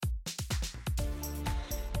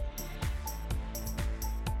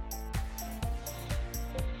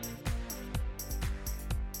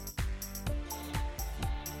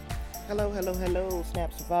Hello,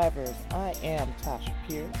 Snap Survivors. I am Tasha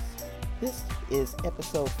Pierce. This is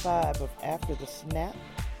episode 5 of After the Snap,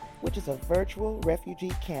 which is a virtual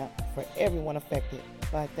refugee camp for everyone affected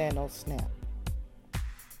by Thanos' snap.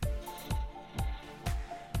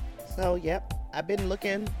 So, I've been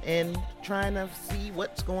looking and trying to see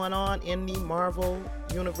what's going on in the Marvel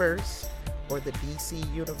universe, or the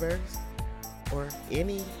DC universe, or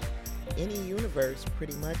any universe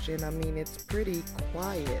pretty much. And I mean, it's pretty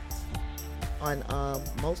quiet on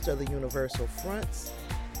most of the universal fronts.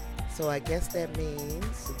 So I guess that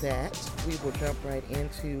means that we will jump right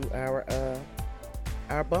into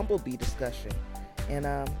our Bumblebee discussion. And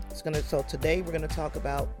so today we're gonna talk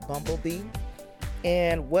about Bumblebee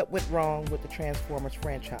and what went wrong with the Transformers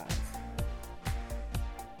franchise.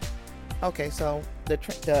 Okay, so the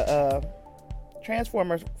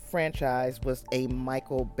Transformers franchise was a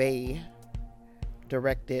Michael Bay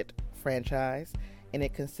directed franchise, and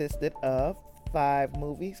it consisted of 5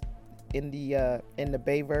 movies. In the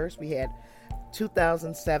Bayverse, we had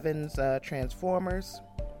 2007's Transformers,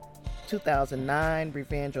 2009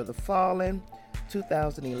 Revenge of the Fallen,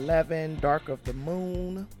 2011 Dark of the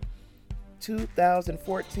Moon,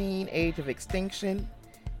 2014 Age of Extinction,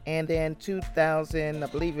 and then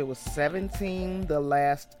 2017 The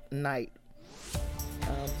Last Night.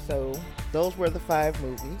 So those were the 5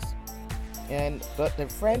 movies, but the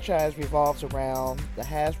franchise revolves around the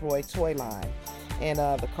Hasbro toy line and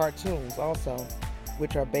the cartoons also,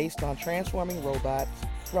 which are based on transforming robots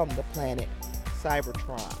from the planet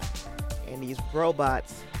Cybertron. And these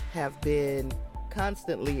robots have been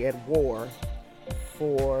constantly at war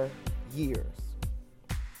for years.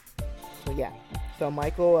 So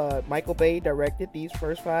Michael Bay directed these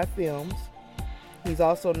first 5 films. He's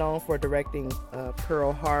also known for directing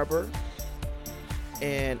Pearl Harbor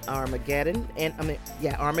and Armageddon,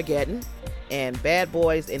 and Bad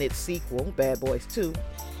Boys and its sequel, Bad Boys 2.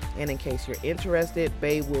 And in case you're interested,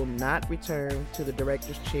 Bay will not return to the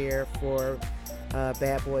director's chair for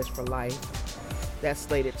Bad Boys for Life. That's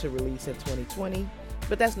slated to release in 2020,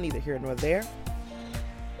 but that's neither here nor there.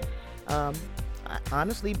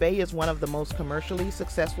 Honestly, Bay is one of the most commercially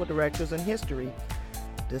successful directors in history,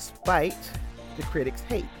 despite the critics'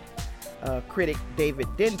 hate. Critic David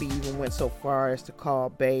Denby even went so far as to call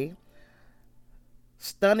Bay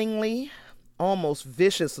stunningly, almost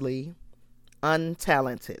viciously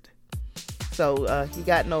untalented. So he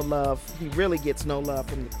got no love. He really gets no love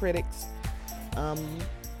from the critics.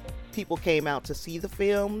 People came out to see the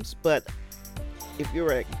films, but if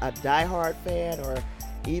you're a diehard fan or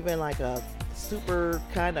even like a super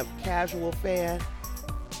kind of casual fan,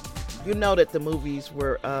 you know that the movies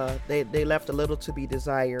were they left a little to be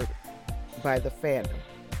desired by the fandom.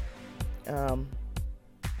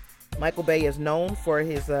 Michael Bay is known for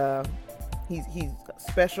his he's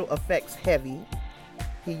special effects heavy.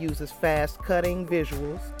 He uses fast cutting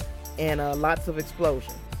visuals and lots of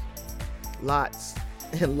explosions. Lots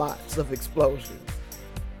and lots of explosions.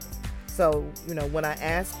 So, when I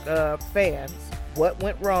ask fans what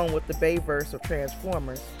went wrong with the Bayverse of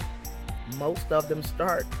Transformers, most of them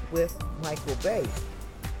start with Michael Bay.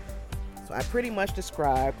 So I pretty much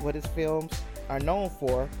described what his films are known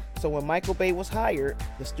for. So when Michael Bay was hired,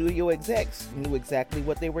 the studio execs knew exactly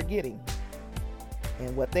what they were getting.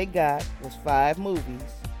 And what they got was 5 movies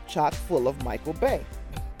chock full of Michael Bay.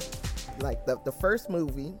 Like the first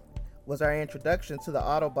movie was our introduction to the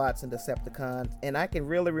Autobots and Decepticons, and I can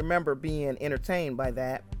really remember being entertained by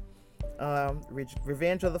that.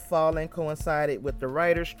 Revenge of the Fallen coincided with the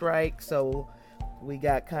writer's strike, so we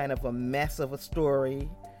got kind of a mess of a story.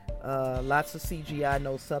 Lots of CGI,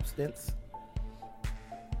 no substance.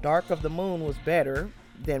 Dark of the Moon was better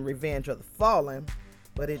than Revenge of the Fallen,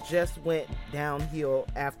 but it just went downhill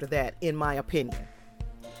after that, in my opinion.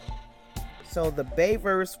 So the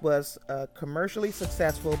Bayverse was commercially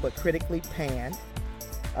successful but critically panned.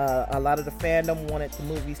 A lot of the fandom wanted the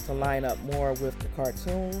movies to line up more with the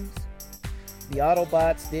cartoons. The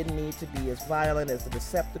Autobots didn't need to be as violent as the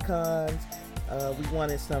Decepticons. We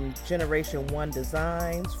wanted some Generation 1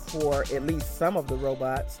 designs for at least some of the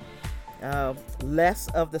robots. Less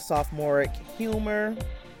of the sophomoric humor.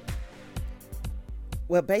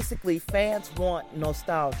 Well, basically, fans want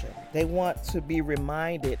nostalgia. They want to be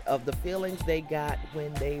reminded of the feelings they got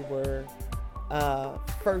when they were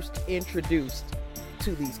first introduced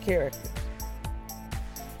to these characters.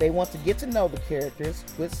 They want to get to know the characters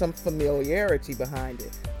with some familiarity behind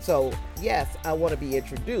it. So, yes, I want to be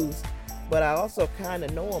introduced, but I also kind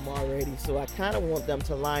of know them already, so I kind of want them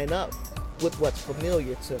to line up with what's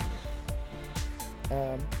familiar to me.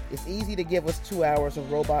 It's easy to give us 2 hours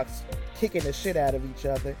of robots kicking the shit out of each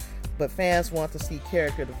other, but fans want to see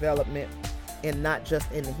character development and not just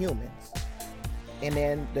in the humans. And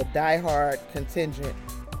then the diehard contingent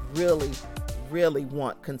really, really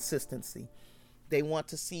want consistency. They want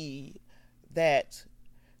to see that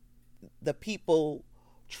the people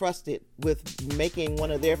trusted with making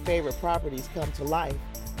one of their favorite properties come to life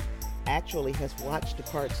actually has watched the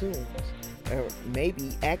cartoons, or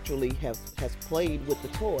maybe actually has played with the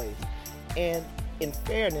toys. And in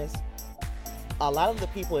fairness, a lot of the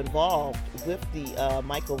people involved with the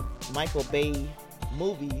Michael Bay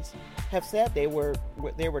movies have said they were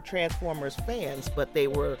Transformers fans, but they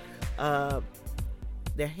were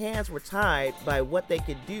their hands were tied by what they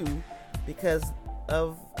could do because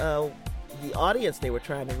of the audience they were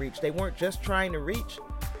trying to reach. They weren't just trying to reach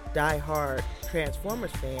die-hard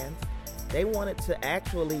Transformers fans. They wanted to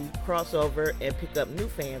actually cross over and pick up new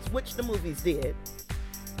fans, which the movies did.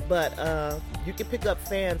 But you can pick up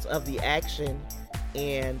fans of the action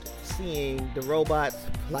and seeing the robots,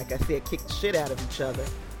 like I said, kick the shit out of each other.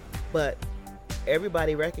 But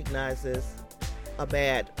everybody recognizes a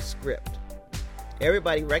bad script.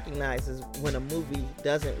 Everybody recognizes when a movie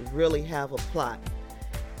doesn't really have a plot.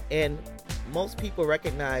 And most people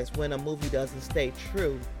recognize when a movie doesn't stay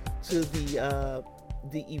true to the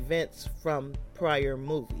events from prior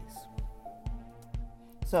movies.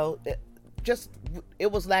 So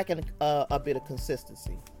it was lacking a bit of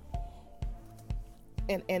consistency.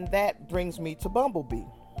 And that brings me to Bumblebee.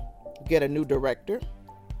 Get a new director,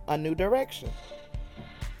 a new direction.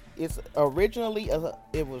 It's originally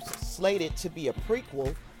it was slated to be a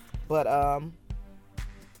prequel, but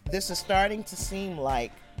this is starting to seem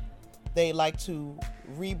like they like to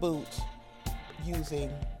reboot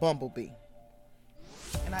using Bumblebee.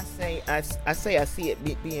 And I see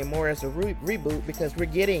it being more as a reboot because we're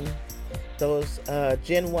getting those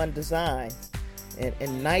Gen 1 designs,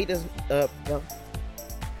 and Knight is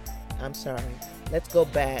I'm sorry. Let's go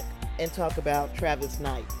back and talk about Travis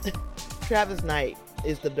Knight. Travis Knight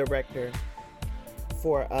is the director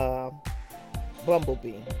for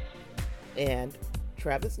Bumblebee, and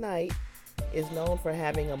Travis Knight is known for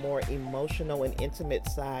having a more emotional and intimate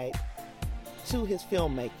side to his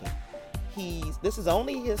filmmaking. This is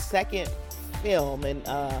only his second film, and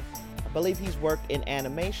I believe he's worked in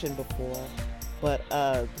animation before, but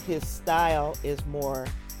his style is more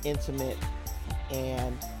intimate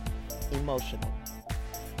and emotional.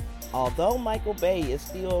 Although Michael Bay is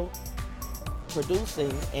still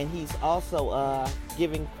producing and he's also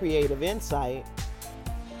giving creative insight,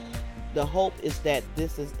 the hope is that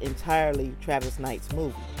this is entirely Travis Knight's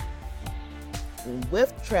movie. And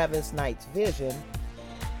with Travis Knight's vision,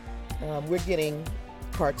 we're getting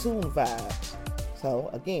cartoon vibes. So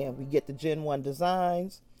again, we get the Gen 1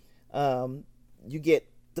 designs. You get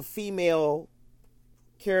the female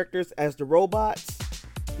characters as the robots,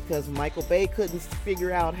 because Michael Bay couldn't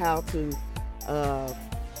figure out how to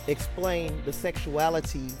explain the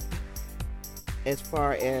sexuality as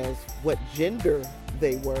far as what gender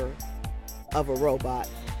they were of a robot.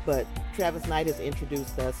 But Travis Knight has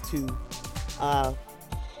introduced us to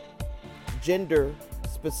gender,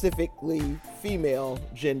 specifically female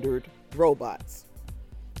gendered robots.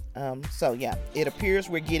 So yeah, it appears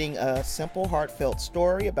we're getting a simple, heartfelt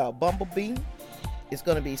story about Bumblebee. It's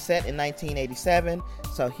going to be set in 1987,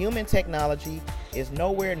 so human technology is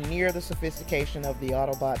nowhere near the sophistication of the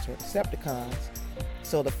Autobots or Decepticons.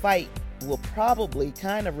 So the fight will probably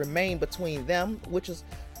kind of remain between them, which is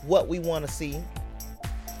what we want to see.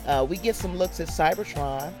 We get some looks at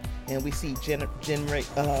Cybertron, and we see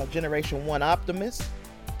Generation 1 Optimus.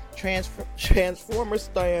 Transformers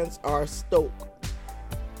fans are stoked.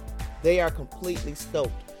 They are completely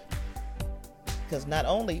stoked, because not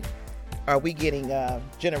only are we getting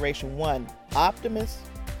Generation 1 Optimus,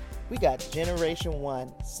 we got Generation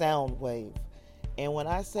 1 Soundwave. And when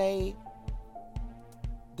I say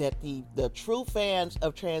that the true fans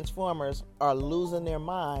of Transformers are losing their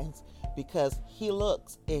minds, because he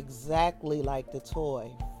looks exactly like the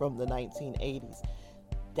toy from the 1980s,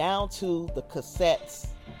 down to the cassettes.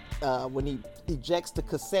 When he ejects the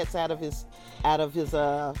cassettes out of his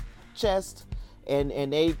chest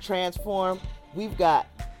and they transform, we've got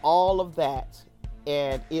all of that,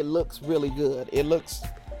 and it looks really good.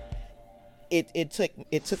 It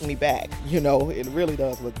took me back, it really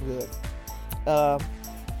does look good.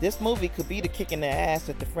 This movie could be the kick in the ass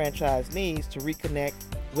that the franchise needs to reconnect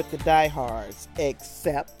with the diehards,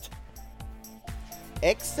 except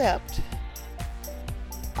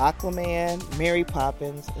Aquaman, Mary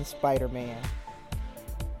Poppins, and Spider-Man.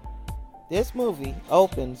 This movie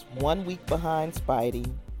opens 1 week behind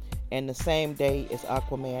Spidey and the same day as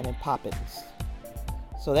Aquaman and Poppins.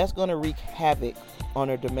 So that's going to wreak havoc on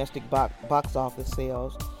their domestic box office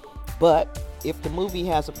sales. But if the movie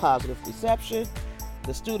has a positive reception,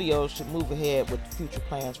 the studios should move ahead with future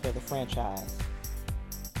plans for the franchise.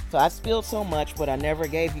 So I spilled so much, but I never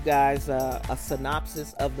gave you guys a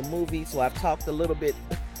synopsis of the movie. So I've talked a little bit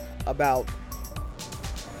about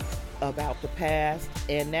the past,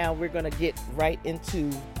 and now we're going to get right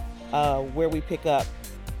into where we pick up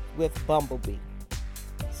with Bumblebee.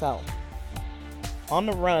 So, on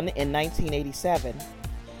the run in 1987,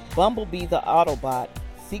 Bumblebee the Autobot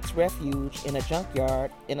seeks refuge in a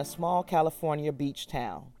junkyard in a small California beach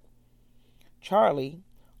town. Charlie,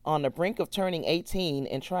 on the brink of turning 18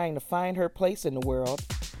 and trying to find her place in the world,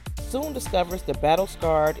 soon discovers the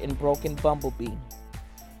battle-scarred and broken Bumblebee.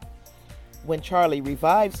 When Charlie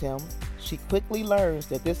revives him, she quickly learns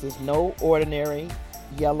that this is no ordinary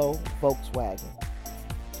yellow Volkswagen.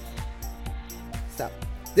 So,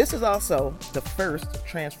 this is also the first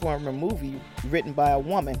Transformer movie written by a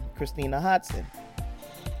woman, Christina Hodson.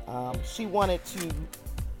 She wanted to...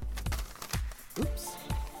 Oops.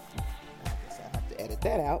 I guess I have to edit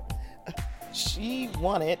that out. She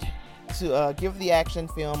wanted to give the action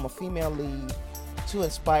film a female lead to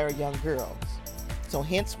inspire young girls. So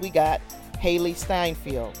hence we got Hailee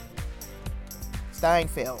Steinfeld,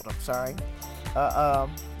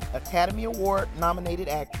 Academy Award nominated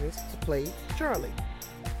actress to play Charlie.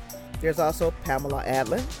 There's also Pamela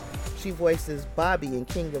Adlon. She voices Bobby in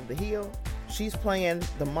King of the Hill. She's playing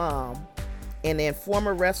the mom. And then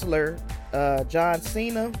former wrestler John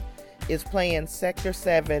Cena is playing Sector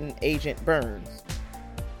 7 Agent Burns.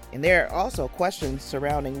 And there are also questions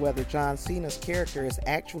surrounding whether John Cena's character is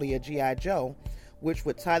actually a G.I. Joe, which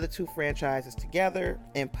would tie the two franchises together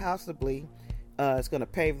and possibly is going to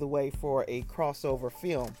pave the way for a crossover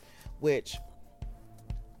film, which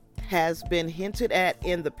has been hinted at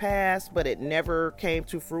in the past, but it never came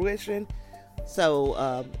to fruition.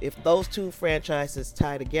 So if those two franchises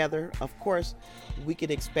tie together, of course, we can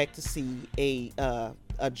expect to see a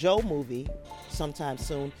Joe movie sometime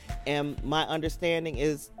soon. And my understanding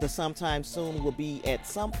is the sometime soon will be at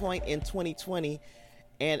some point in 2020.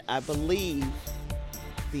 And I believe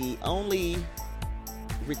the only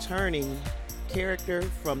returning character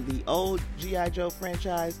from the old G.I. Joe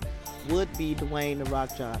franchise would be Dwayne "The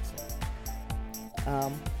Rock" Johnson.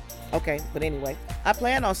 Okay, but anyway, I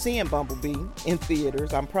plan on seeing Bumblebee in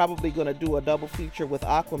theaters. I'm probably going to do a double feature with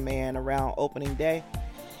Aquaman around opening day,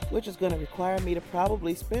 which is going to require me to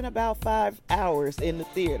probably spend about 5 hours in the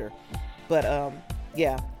theater. But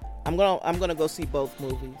yeah, I'm gonna go see both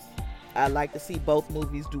movies. I like to see both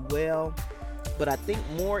movies do well, but I think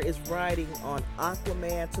more is riding on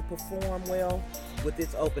Aquaman to perform well with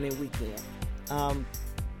its opening weekend.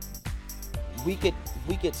 We could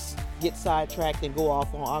get sidetracked and go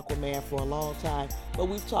off on Aquaman for a long time, but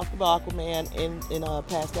we've talked about Aquaman in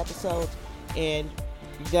past episodes, and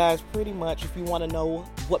you guys, pretty much, if you want to know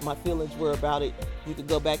what my feelings were about it, you could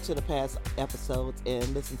go back to the past episodes and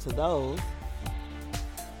listen to those.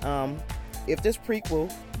 If this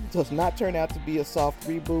prequel does not turn out to be a soft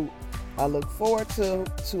reboot, I look forward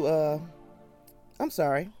to I'm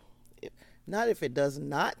sorry, not if it does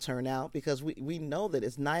not turn out, because we know that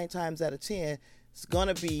it's 9 times out of 10 it's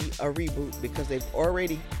gonna be a reboot, because they've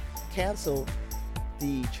already canceled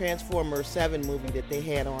the Transformers 7 movie that they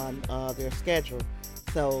had on their schedule.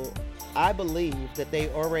 So I believe that they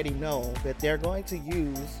already know that they're going to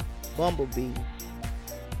use Bumblebee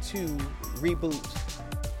to reboot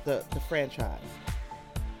the franchise.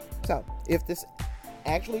 So if this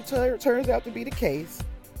actually turns out to be the case,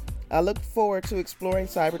 I look forward to exploring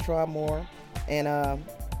Cybertron more and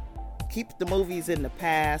keep the movies in the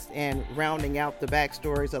past and rounding out the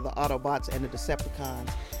backstories of the Autobots and the Decepticons.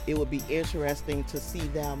 It would be interesting to see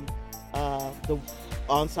them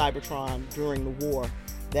on Cybertron during the war.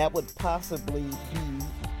 That would possibly be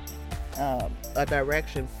a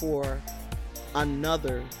direction for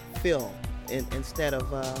another film instead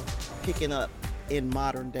of picking up in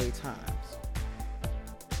modern day times.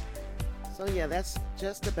 So yeah, that's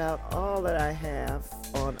just about all that I have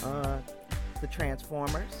on the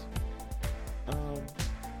Transformers.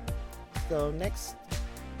 So next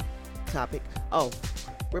topic. Oh,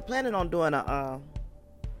 we're planning on doing a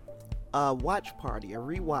watch party, a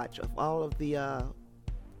rewatch of all of the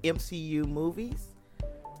MCU movies,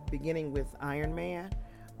 beginning with Iron Man.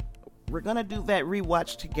 We're gonna do that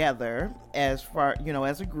rewatch together as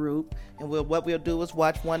a group, and what we'll do is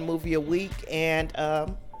watch one movie a week, and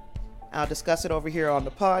I'll discuss it over here on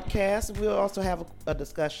the podcast. We'll also have a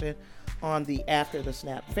discussion on the After the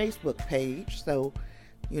Snap Facebook page. So,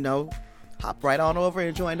 hop right on over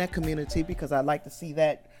and join that community, because I'd like to see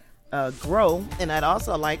that grow. And I'd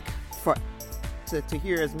also like for to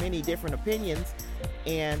hear as many different opinions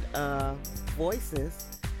and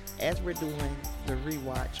voices as we're doing the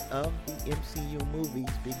rewatch of the MCU movies,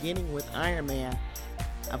 beginning with Iron Man.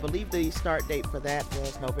 I believe the start date for that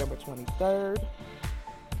was November 23rd.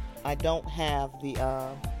 I don't have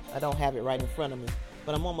it right in front of me,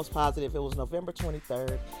 but I'm almost positive it was November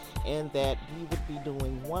 23rd, and that we would be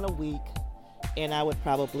doing one a week, and I would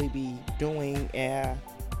probably be doing an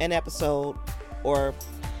episode, or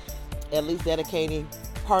at least dedicating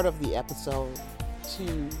part of the episode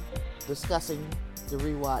to discussing the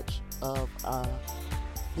rewatch of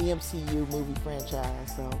the MCU movie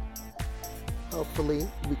franchise. So hopefully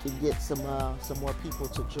we can get some more people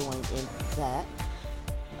to join in that.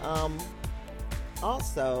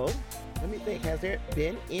 Also, let me think, has there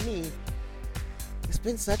been any... It's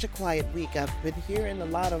been such a quiet week. I've been hearing a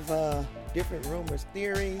lot of different rumors,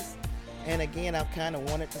 theories, and again, I've kind of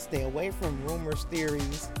wanted to stay away from rumors,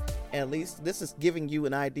 theories. At least this is giving you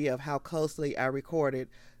an idea of how closely I recorded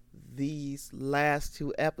these last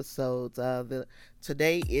two episodes.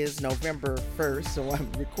 Today is November 1st, so I'm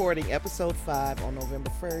recording episode 5 on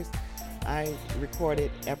November 1st. I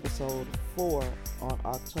recorded episode 4 on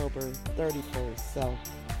October 31st. So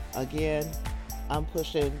again, I'm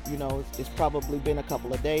pushing, it's probably been a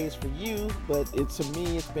couple of days for you, but to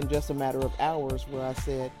me, it's been just a matter of hours where I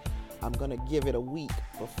said I'm going to give it a week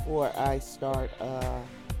before I start,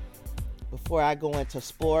 before I go into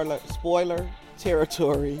spoiler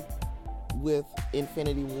territory with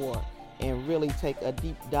Infinity War and really take a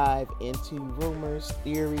deep dive into rumors,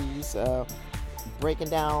 theories, breaking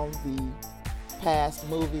down the past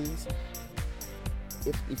movies.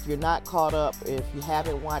 If you're not caught up, if you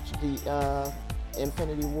haven't watched the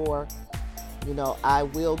Infinity War, I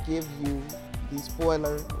will give you the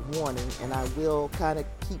spoiler warning, and I will kind of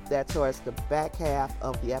keep that towards the back half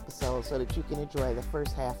of the episode so that you can enjoy the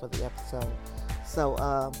first half of the episode.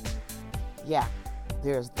 So, yeah,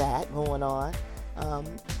 there's that going on.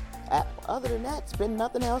 Other than that, it's been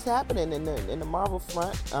nothing else happening in the Marvel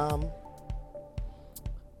front.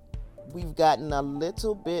 We've gotten a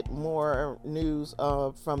little bit more news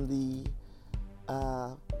from the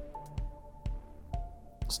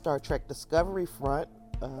Star Trek Discovery front.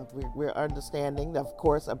 We're understanding, of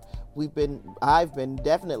course, I've been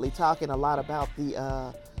definitely talking a lot about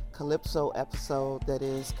the Calypso episode that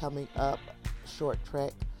is coming up, Short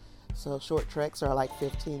Trek. So Short Treks are like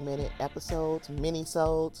 15-minute episodes,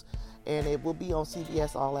 mini-sodes, and it will be on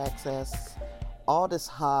CBS All Access. Aldous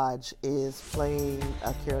Hodge is playing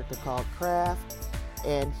a character called Kraft,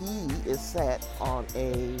 and he is set on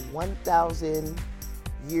a 1,000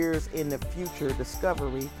 years in the future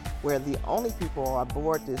Discovery, where the only people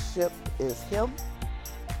aboard this ship is him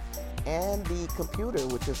and the computer,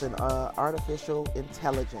 which is an artificial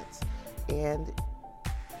intelligence. And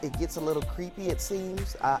it gets a little creepy, it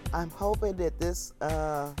seems. I'm hoping that this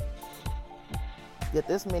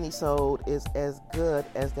mini-sode is as good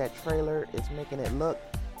as that trailer is making it look,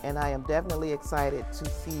 and I am definitely excited to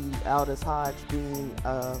see Aldous Hodge being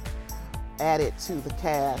added to the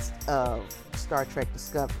cast of Star Trek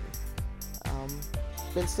Discovery.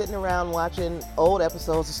 Been sitting around watching old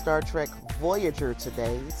episodes of Star Trek Voyager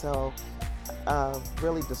today, so a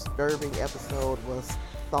really disturbing episode was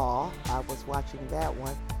Thaw. I was watching that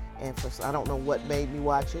one, and I don't know what made me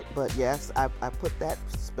watch it, but yes, I put that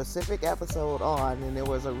specific episode on, and there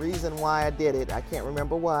was a reason why I did it. I can't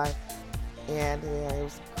remember why, and yeah, it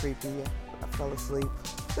was creepy. I fell asleep.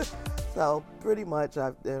 So pretty much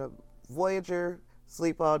Voyager,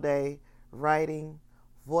 sleep all day, writing,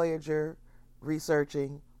 Voyager,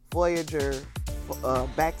 researching, Voyager,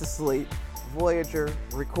 back to sleep, Voyager,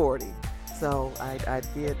 recording. So I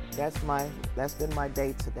did. That's been my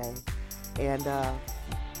day today, and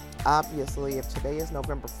obviously, if today is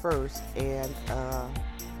November 1st and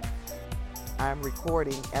I'm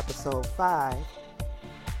recording episode 5,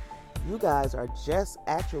 you guys are just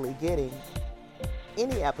actually getting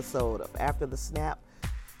any episode of After the Snap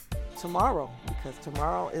tomorrow, because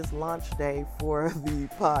tomorrow is launch day for the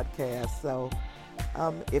podcast. So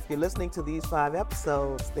if you're listening to these 5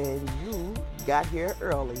 episodes, then you got here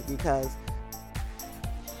early, because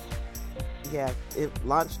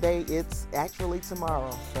launch day, it's actually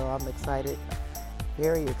tomorrow. So I'm excited,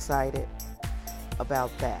 very excited about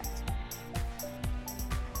that.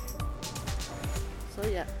 So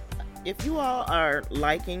yeah, if you all are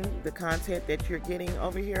liking the content that you're getting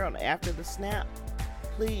over here on After the Snap,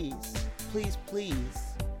 please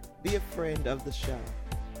be a friend of the show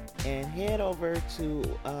and head over to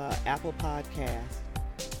Apple Podcasts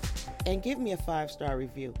and give me a 5-star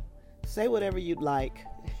review. Say whatever you'd like.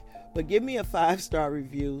 But give me a 5-star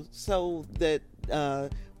review so that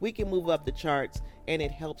we can move up the charts, and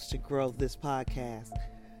it helps to grow this podcast.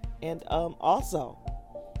 And also,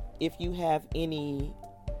 if you have any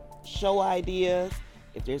show ideas,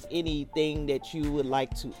 if there's anything that you would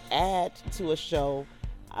like to add to a show,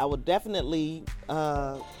 I would definitely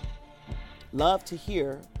love to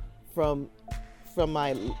hear from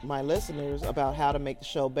my listeners about how to make the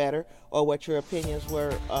show better, or what your opinions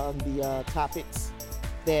were on the topics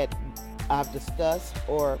that I've discussed,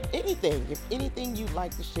 or anything. If anything you'd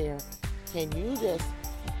like to share, can you just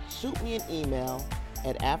shoot me an email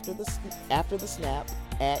at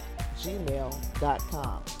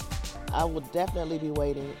afterthesnap@gmail.com. I will definitely be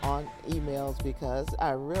waiting on emails, because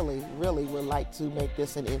I really, really would like to make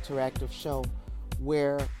this an interactive show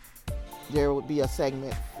where there would be a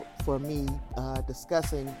segment for me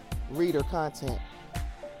discussing reader content.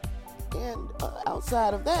 And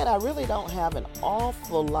outside of that, I really don't have an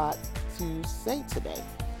awful lot to say today.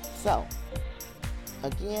 So,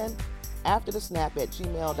 again,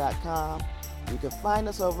 afterthesnap@gmail.com. You can find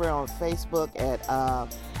us over on Facebook at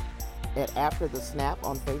After the Snap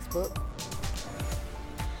on Facebook.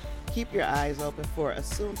 Keep your eyes open for a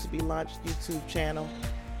soon-to-be launched YouTube channel,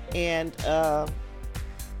 and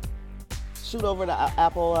shoot over to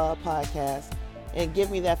Apple Podcast and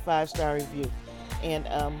give me that 5-star review. And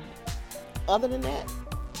other than that,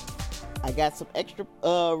 I got some extra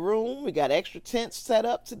room. We got extra tents set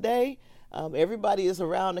up today. Everybody is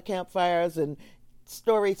around the campfires and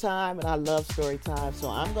story time, and I love story time. So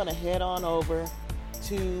I'm going to head on over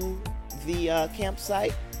to the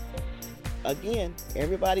campsite. Again,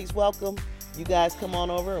 everybody's welcome. You guys come on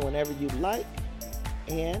over whenever you like,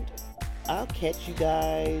 and I'll catch you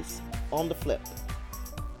guys on the flip.